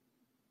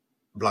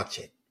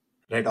blockchain,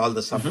 right? All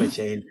the supply Mm-hmm.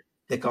 chain,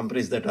 the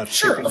companies that are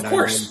Sure, shipping of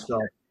diamonds. course,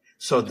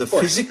 So the of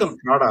course. physical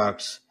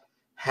products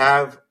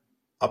have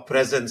a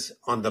presence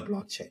on the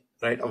blockchain,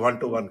 right? A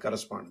one-to-one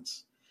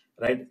correspondence,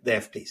 right? The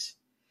FTs.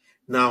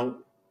 Now,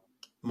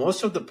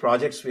 most of the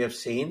projects we have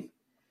seen,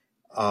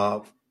 uh,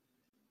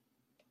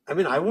 I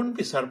mean, I wouldn't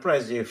be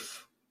surprised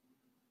if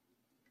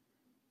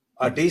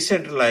a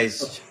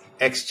decentralized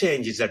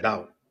exchange is a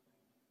DAO.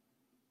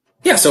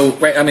 Yeah. So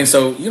right. I mean,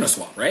 so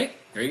Uniswap, right?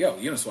 There you go.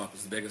 Uniswap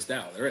is the biggest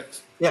DAO there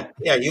is. Yeah,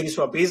 yeah,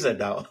 Uniswap is a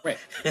DAO, Right.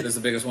 This is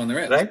the biggest one there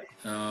is. right?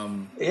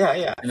 Yeah,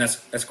 yeah, And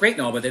that's great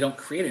and all, but they don't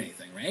create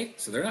anything, right?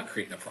 So they're not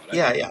creating a product.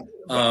 yeah, yeah.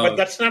 But Uh,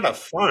 that's not a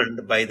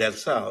fund by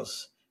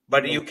themselves.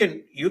 But well,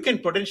 you can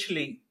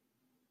potentially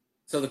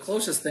so the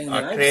closest thing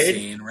that I've trade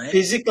seen, right?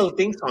 physical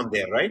things on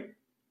there, right?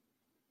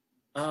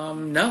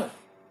 No,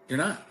 you're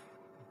not.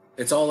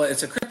 It's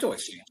a crypto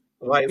exchange.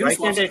 Why can't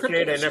Uniswap's a I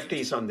trade crypto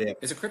exchange. NFTs on there?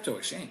 It's a crypto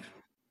exchange.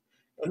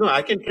 No,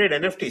 I can trade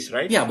NFTs,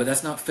 right? Yeah, but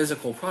that's not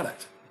physical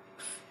product.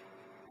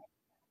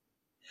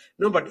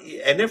 No, but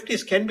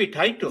NFTs can be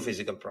tied to a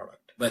physical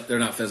product. But they're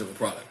not physical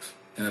products.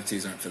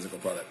 NFTs aren't physical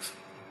products.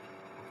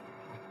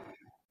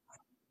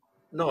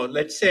 No,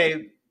 let's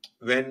say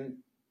when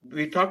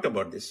we talked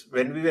about this,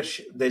 when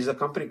there's a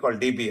company called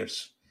De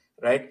Beers,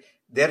 right?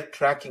 They're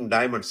tracking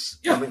diamonds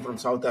Yeah. coming from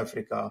South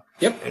Africa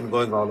Yep. and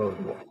going all over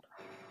the world,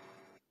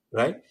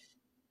 right?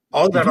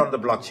 All that Mm-hmm. on the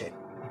blockchain,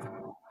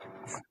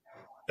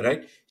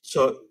 right?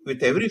 So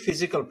with every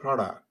physical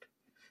product,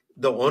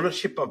 the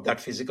ownership of that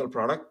physical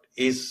product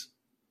is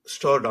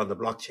stored on the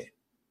blockchain,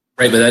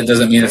 Right, but that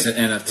doesn't mean it's right?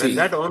 an And NFT.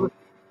 that owner,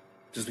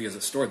 Just because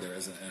it's stored there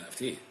as an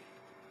NFT.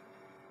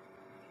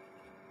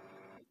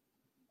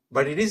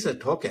 but it is a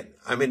token.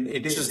 I mean,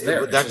 it It's is just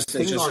there. that It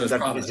thing just on shows that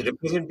is provenance.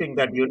 representing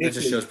that It just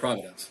uniquely, shows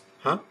provenance.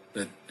 huh?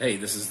 that, hey,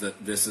 this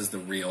is the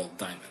real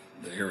diamond.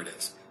 Here it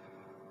is,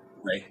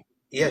 right?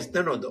 Yes,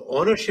 no, the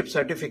ownership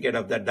certificate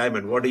of that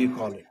diamond, what do you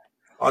call it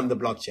on the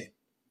blockchain?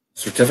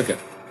 Certificate.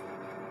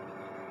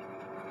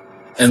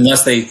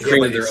 Unless they Yeah, but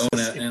created their it's own,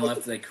 a simple.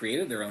 unless they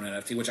created their own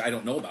NFT, which I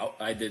don't know about.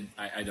 I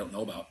don't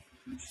know about.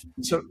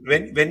 So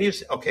when you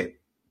okay,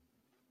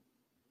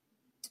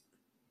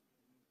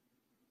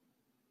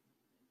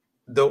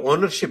 the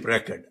ownership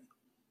record,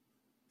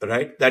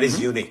 right? That is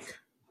unique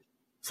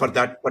for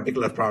that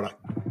particular product,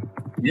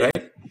 Yep.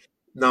 right?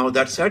 Now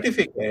that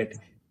certificate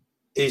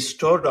is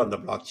stored on the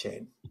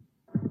blockchain,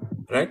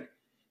 right?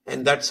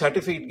 And that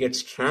certificate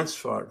gets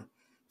transferred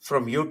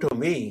from you to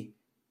me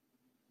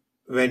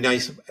when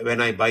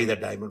I buy the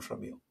diamond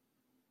from you,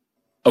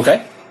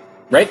 Okay.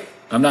 Right.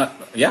 I'm not.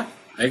 Yeah,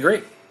 I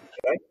agree.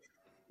 right?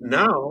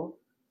 Now,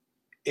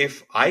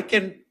 if I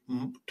can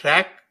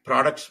track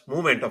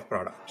movement of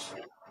products,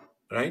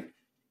 right,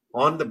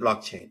 on the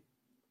blockchain,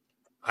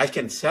 I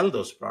can sell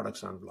those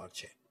products on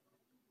blockchain,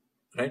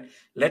 right?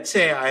 Let's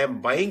say I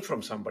am buying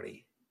from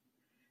somebody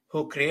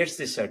who creates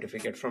this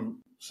certificate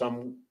from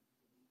some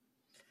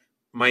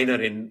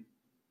miner in,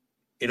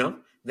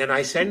 then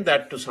I send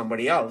that to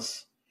somebody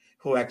else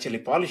who actually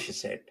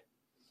polishes it.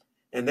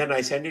 And then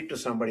I send it to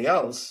somebody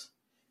else.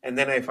 And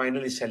then I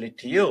finally sell it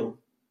to you.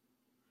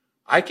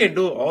 I can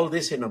do all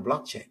this in a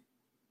blockchain.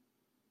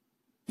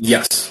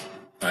 Yes,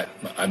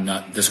 I'm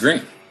not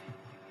disagreeing.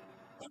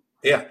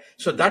 Yeah.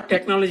 So that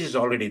technology is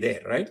already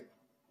there, right?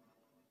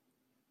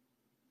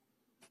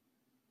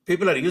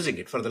 People are using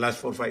it for the last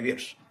 4 or 5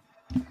 years.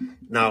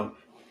 Now,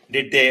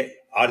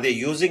 are they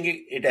using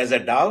it as a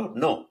DAO?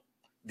 No.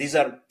 These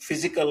are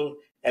physical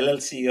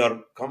LLC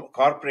or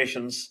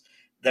corporations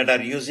that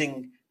are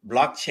using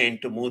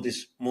blockchain to move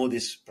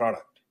this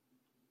product.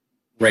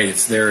 Right.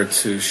 It's there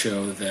to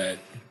show that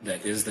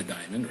is the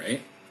diamond,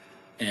 right?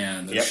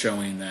 And they're Yep.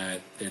 showing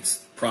that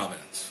it's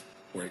provenance,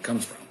 where it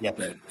comes from. Yep.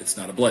 That it's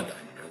not a blood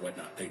diamond or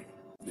whatnot.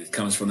 It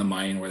comes from the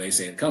mine where they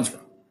say it comes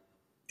from.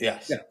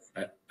 Yes.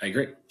 Yeah, I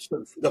agree.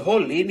 So the whole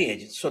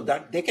lineage, so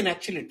that they can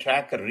actually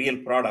track a real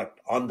product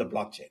on the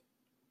blockchain,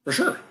 For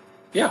sure.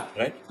 Yeah.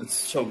 right?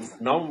 So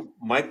now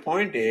my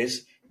point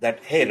is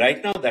that, hey,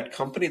 right now that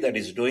company that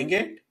is doing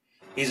it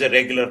is a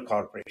regular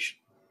corporation,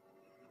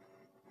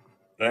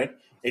 right?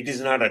 It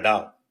is not a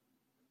DAO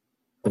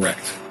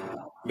Correct.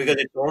 because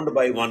it's owned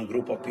by one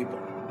group of people.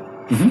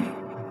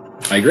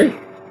 I agree.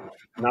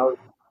 Now,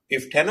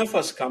 if 10 of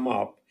us come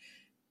up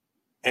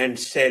and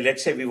say,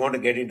 let's say we want to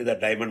get into the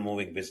diamond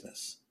moving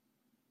business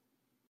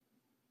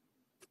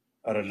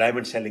or a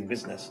diamond selling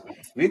business,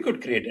 we could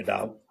create a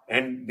DAO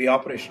and be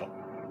operational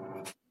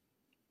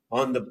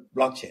on the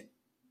blockchain.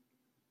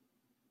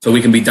 So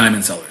we can be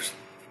diamond sellers.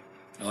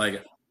 I like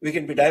it. We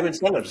can be diamond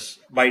sellers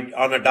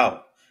on a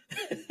DAO,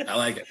 I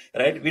like it.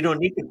 right? We don't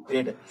need to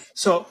create it.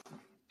 So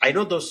I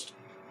know those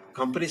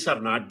companies are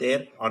not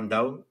there on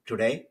DAO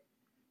today,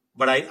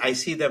 but I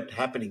see that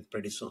happening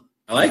pretty soon.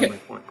 I like That's it.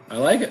 my point. I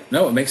like it.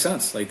 No, it makes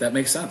sense. Like that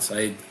makes sense.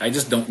 I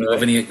just don't know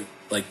of any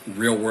like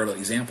real world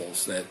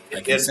examples that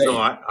I can say. No,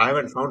 I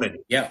haven't found any.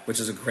 Yeah, which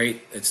is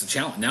it's a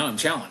challenge. Now I'm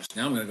challenged.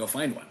 Now I'm going to go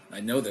find one. I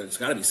know there's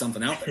got to be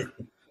something out there.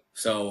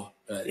 So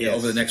Yes.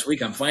 over the next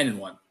week, I'm finding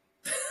one,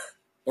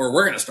 or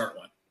we're going to start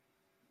one.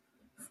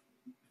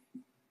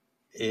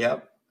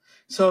 Yep.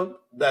 So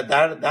that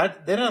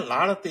there are a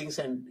lot of things,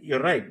 and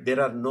you're right.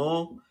 There are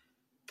no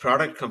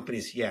product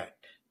companies yet.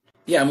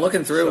 Yeah, I'm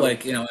looking through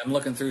So- I'm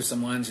looking through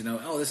some ones,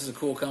 oh, this is a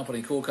cool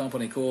company,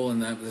 cool.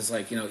 And that was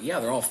like, yeah,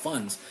 they're all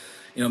funds.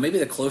 Maybe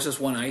the closest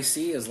one I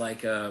see is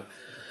like,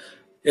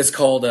 it's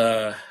called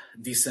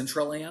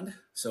Decentralized.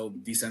 So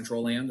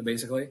Decentralized,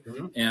 basically.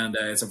 Mhm. And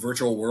it's a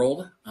virtual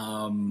world.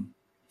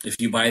 If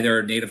you buy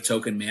their native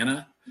token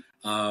mana,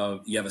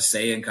 you have a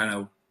say in kind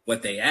of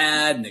what they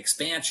add and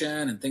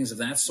expansion and things of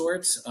that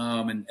sort.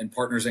 And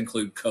partners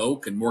include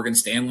Coke and Morgan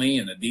Stanley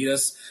and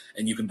Adidas.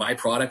 And you can buy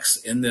products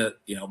in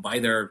buy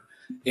their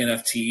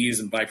NFTs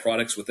and buy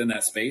products within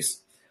that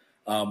space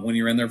when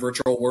you're in their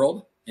virtual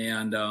world.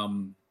 And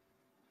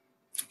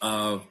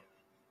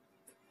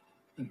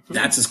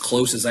that's as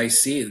close as I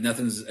see.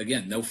 Nothing's,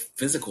 again, no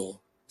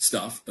physical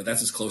stuff, but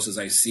that's as close as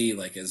I see,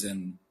 like as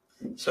in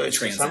So it's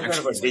some kind of a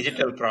transactions like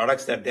digital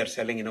products that they're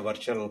selling in a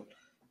virtual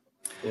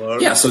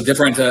world. Yeah, so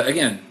different.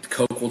 Again,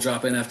 Coke will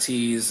drop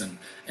NFTs, and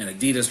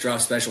Adidas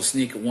drops special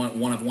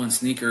one of one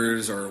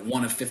sneakers or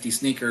one of 50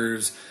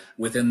 sneakers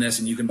within this,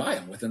 and you can buy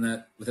them within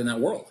that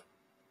world,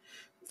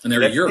 and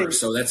they're yours.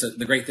 So that's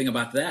the great thing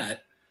about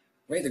that,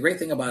 right? The great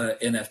thing about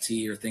an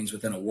NFT or things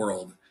within a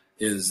world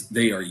is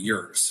they are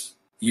yours.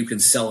 You can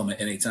sell them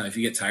at any time. If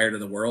you get tired of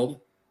the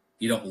world,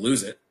 you don't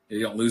lose it. You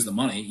don't lose the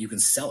money. You can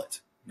sell it,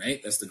 right?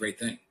 That's the great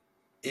thing.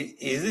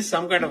 Is this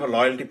some kind of a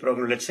loyalty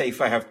program? Let's say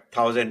if I have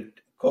 1,000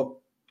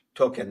 Coke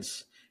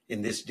tokens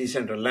in this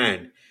decentralized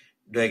land,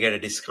 do I get a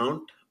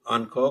discount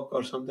on Coke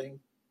or something?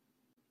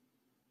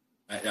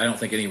 I don't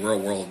think any real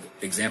world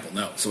example,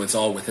 no. So it's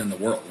all within the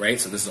world, right?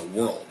 So this is a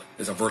world.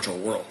 It's a virtual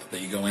world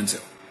that you go into.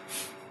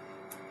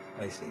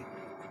 I see.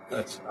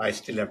 I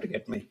still have to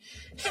get my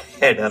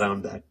head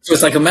around that. So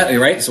it's like a meta,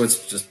 right? So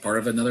it's just part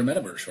of another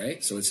metaverse,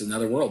 right? So it's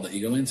another world that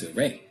you go into,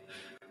 right?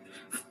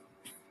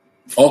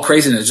 All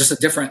craziness, just a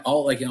different,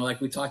 all like,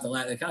 like we talked a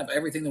lot, kind of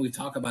everything that we've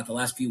talked about the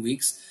last few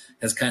weeks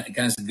has kind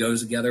of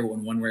goes together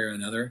in one way or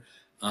another.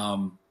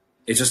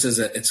 It just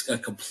it's a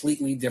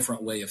completely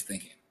different way of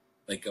thinking,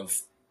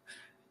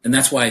 and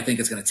that's why I think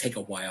it's going to take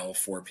a while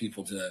for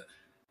people to,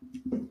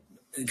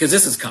 because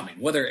this is coming,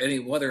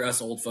 whether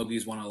us old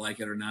fogies want to like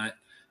it or not.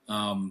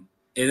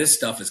 This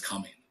stuff is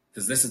coming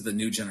because this is the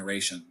new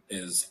generation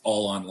is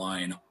all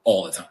online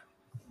all the time.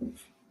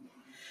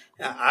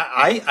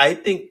 I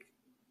think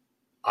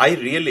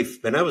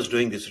when I was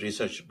doing this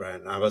research,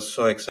 Brian, I was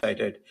so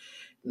excited,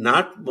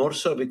 not more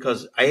so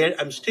because I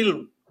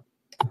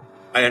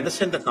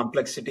understand the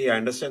complexity, I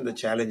understand the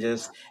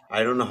challenges,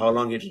 I don't know how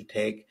long it will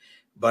take,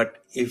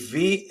 but if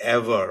we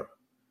ever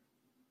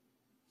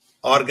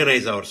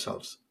organize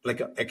ourselves like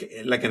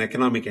an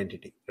economic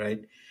entity,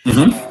 right?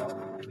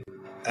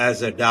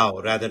 As a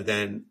DAO rather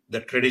than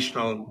the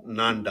traditional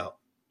non-DAO,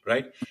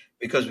 right?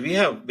 Because we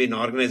have been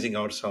organizing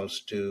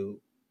ourselves to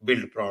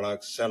build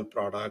products, sell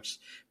products,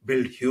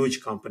 build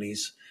huge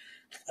companies,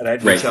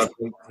 right? Which are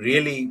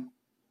really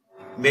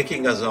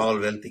making us all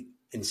wealthy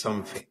in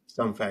some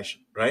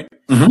fashion, right?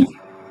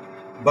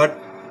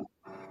 But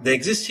the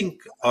existing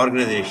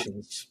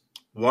organizations,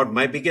 what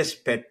my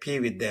biggest pet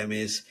peeve with them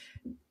is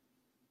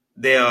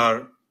they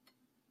are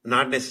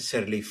not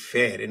necessarily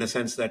fair in a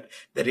sense that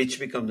the rich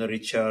become the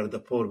richer, the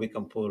poor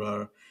become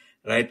poorer,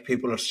 right?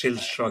 People are still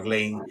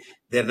struggling.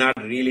 They're not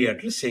really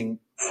addressing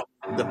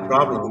the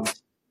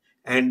problems.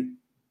 And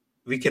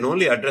we can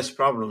only address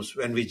problems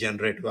when we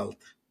generate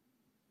wealth.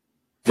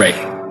 Right.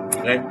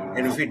 Right.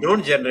 And if we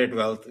don't generate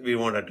wealth, we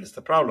won't address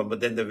the problem. But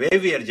then the way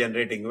we are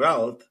generating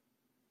wealth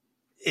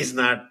is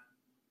not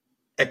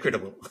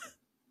equitable.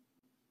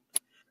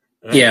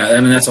 Right? Yeah.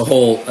 I mean, that's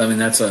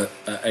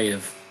I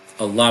have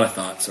a lot of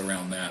thoughts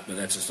around that, but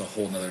that's just a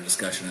whole nother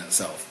discussion in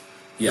itself.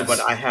 Yes. No,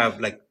 but I have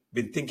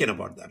been thinking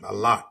about that a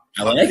lot.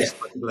 I like this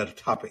particular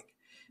topic.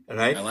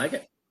 Right. I like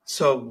it.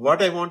 So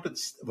what I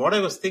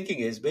was thinking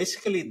is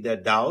basically the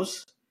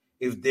DAOs,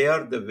 if they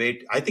are the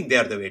way, I think they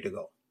are the way to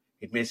go.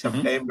 It may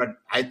some time, but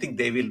I think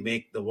they will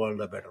make the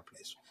world a better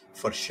place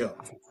for sure.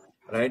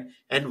 Right.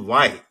 And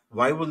why?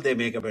 Why will they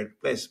make a better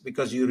place?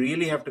 Because you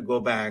really have to go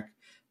back,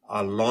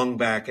 long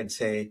back and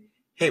say,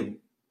 hey,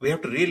 we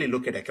have to really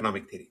look at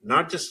economic theory,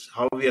 not just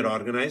how we are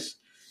organized.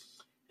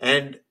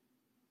 And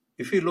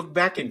if you look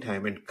back in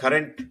time and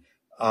current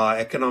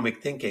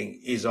economic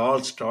thinking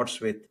starts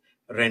with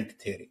rent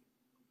theory.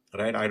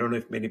 Right? I don't know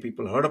if many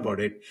people heard about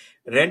it.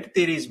 Rent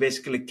theories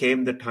basically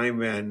came the time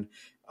when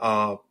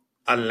a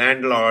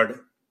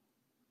landlord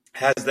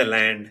has the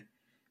land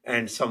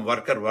and some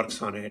worker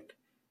works on it.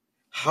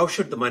 How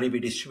should the money be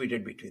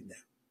distributed between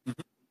them?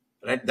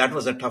 Right? That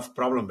was a tough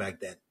problem back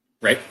then.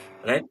 Right.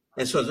 Right?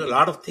 And so there's a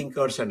lot of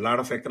thinkers and a lot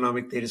of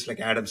economic theorists like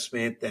Adam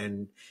Smith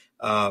and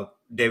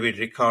David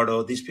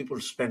Ricardo. These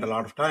people spent a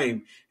lot of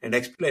time and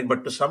explain.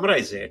 But to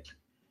summarize it,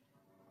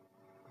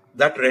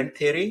 that rent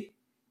theory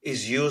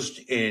is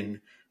used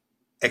in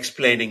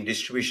explaining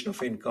distribution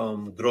of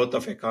income, growth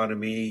of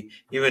economy,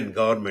 even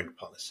government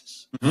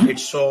policies.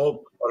 It's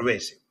so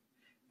pervasive,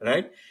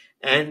 right?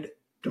 And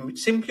to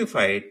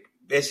simplify it,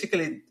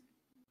 basically,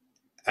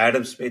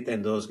 Adam Smith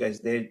and those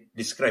guys, they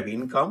describe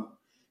income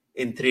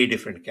in 3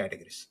 different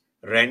categories: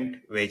 rent,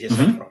 wages,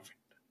 and profit.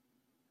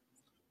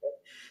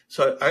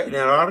 So an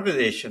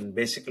organization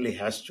basically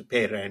has to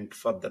pay rent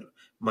for the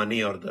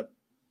money or the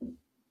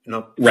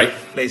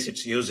place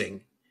it's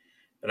using,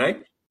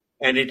 right?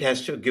 And it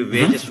has to give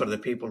wages for the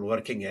people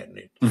working in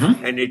it.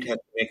 And it has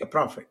to make a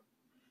profit,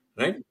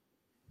 right?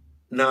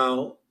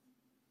 Now,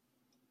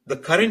 the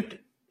current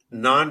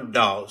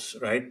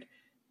non-DAOs, right,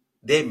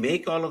 they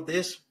make all of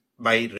this by